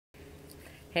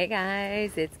Hey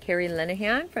guys, it's Carrie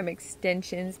Linehan from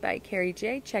Extensions by Carrie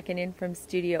J, checking in from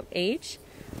Studio H,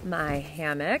 my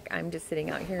hammock. I'm just sitting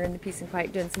out here in the peace and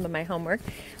quiet doing some of my homework,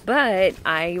 but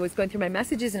I was going through my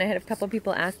messages and I had a couple of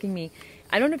people asking me,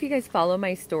 I don't know if you guys follow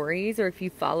my stories or if you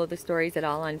follow the stories at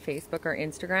all on Facebook or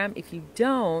Instagram. If you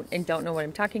don't and don't know what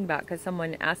I'm talking about, because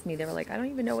someone asked me, they were like, I don't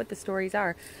even know what the stories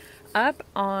are. Up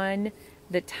on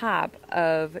the top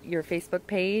of your Facebook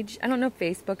page, I don't know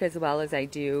Facebook as well as I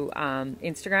do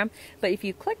Instagram, but if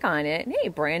you click on it, and hey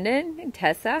Brandon and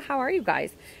Tessa, how are you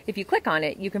guys? If you click on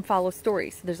it, you can follow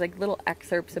stories. So there's like little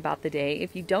excerpts about the day.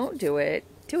 If you don't do it,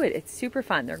 do it. It's super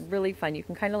fun. They're really fun. You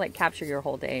can kind of like capture your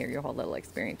whole day or your whole little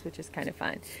experience, which is kind of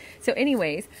fun. So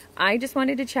anyways, I just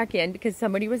wanted to check in because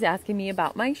somebody was asking me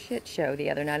about my shit show the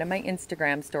other night on my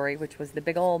Instagram story, which was the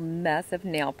big old mess of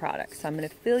nail products. So I'm going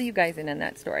to fill you guys in on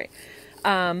that story.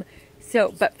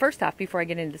 But first off, before I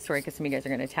get into the story, because some of you guys are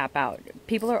going to tap out,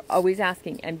 people are always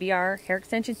asking, NBR hair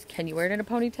extensions, can you wear it in a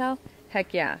ponytail?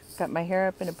 Heck yeah. Got my hair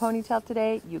up in a ponytail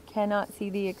today. You cannot see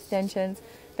the extensions.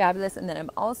 Fabulous. And then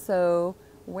I'm also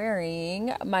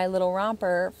wearing my little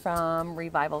romper from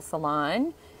Revival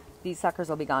Salon. These suckers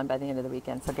will be gone by the end of the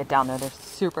weekend, so get down there. They're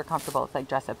super comfortable. It's like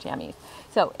dress-up jammies.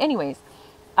 So anyways,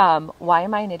 why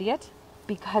am I an idiot?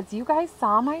 Because you guys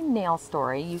saw my nail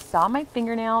story. You saw my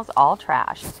fingernails all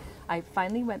trashed. I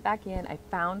finally went back in. I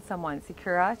found someone,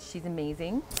 Sakura. She's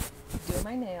amazing. Doing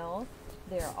my nails.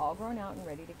 They're all grown out and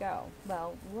ready to go.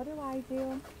 Well, what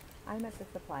do? I'm at the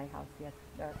supply house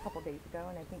a couple days ago,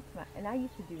 and I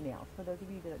used to do nails. For those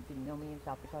of you that didn't know me in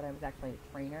South Dakota, I was actually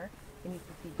a trainer and used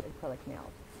to teach acrylic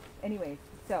nails. Anyways,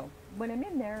 so when I'm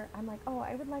in there, I'm like, oh,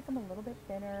 I would like them a little bit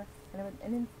thinner.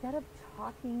 And instead of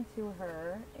talking to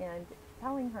her and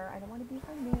telling her, I don't want to be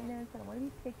high maintenance, I don't want to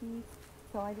be sticky,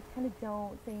 so I just kind of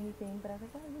don't say anything. But I was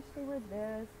like, oh, I wish they were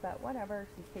this, but whatever.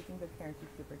 She's taking good care and she's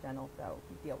super gentle, so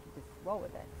you just roll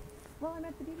with it. Well, I'm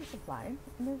at the beauty supply,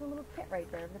 and there's a little kit right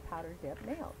there of the powder dip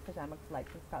nails, because I'm a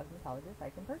licensed cosmetologist. I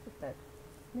can purchase this.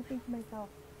 And I think to myself,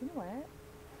 you know what?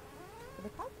 For the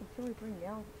cost of 2 or 3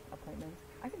 nail appointments,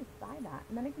 I can just buy that,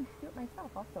 and then I can just do it myself.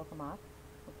 I'll soak them off.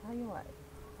 I'll tell you what,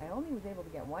 I only was able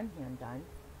to get one hand done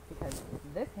because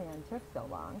this hand took so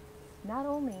long. Not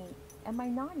only am I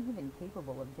not even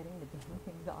capable of getting the damn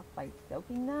things off by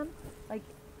soaking them, like,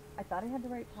 I thought I had the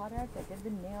right product. I did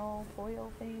the nail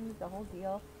foil things, the whole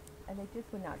deal, and they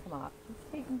just would not come off. It's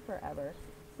taking forever.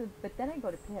 So, but then I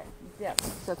go to dip.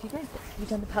 So if you guys, have you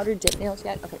done the powdered dip nails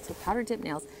yet? Okay, so powdered dip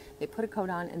nails, they put a coat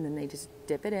on and then they just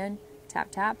dip it in, tap,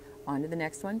 tap, on to the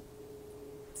next one.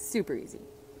 Super easy.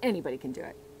 Anybody can do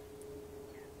it.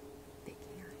 They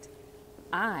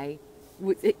can't.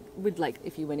 It would, like,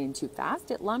 if you went in too fast,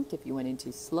 it lumped. If you went in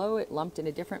too slow, it lumped in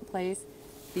a different place.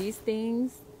 These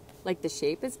things, like, the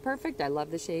shape is perfect. I love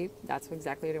the shape. That's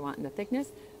exactly what I want in the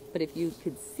thickness. But if you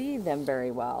could see them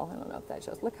very well, I don't know if that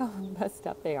shows. Look how messed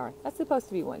up they are. That's supposed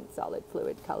to be one solid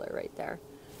fluid color right there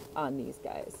on these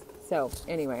guys. So,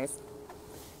 anyways,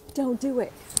 don't do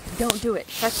it. Don't do it.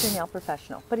 Trust your nail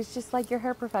professional. But it's just like your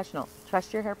hair professional.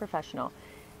 Trust your hair professional.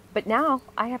 But now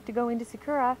I have to go into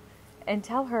Sakura and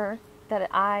tell her that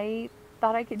I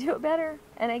thought I could do it better,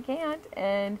 and I can't.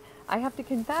 And I have to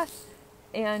confess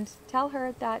and tell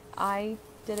her that I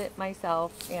did it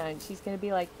myself, and she's going to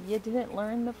be like, you didn't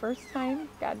learn the first time,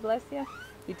 God bless you,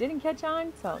 you didn't catch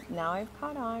on, so now I've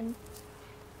caught on.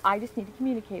 I just need to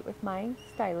communicate with my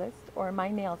stylist or my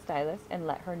nail stylist and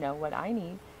let her know what I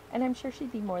need, and I'm sure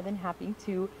she'd be more than happy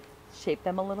to shape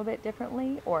them a little bit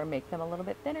differently or make them a little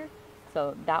bit thinner.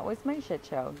 So that was my shit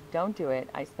show. Don't do it.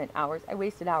 I spent hours, I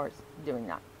wasted hours doing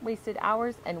that. Wasted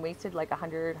hours and wasted like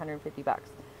 $100, $150.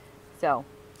 So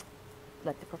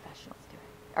let the professionals do it.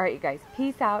 All right, you guys,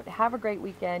 peace out. Have a great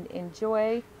weekend.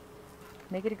 Enjoy.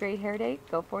 Make it a great hair day.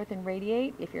 Go forth and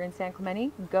radiate. If you're in San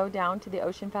Clemente, go down to the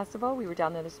Ocean Festival. We were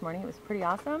down there this morning. It was pretty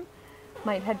awesome.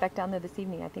 Might head back down there this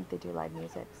evening. I think they do live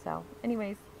music. So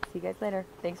anyways, see you guys later.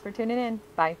 Thanks for tuning in.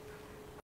 Bye.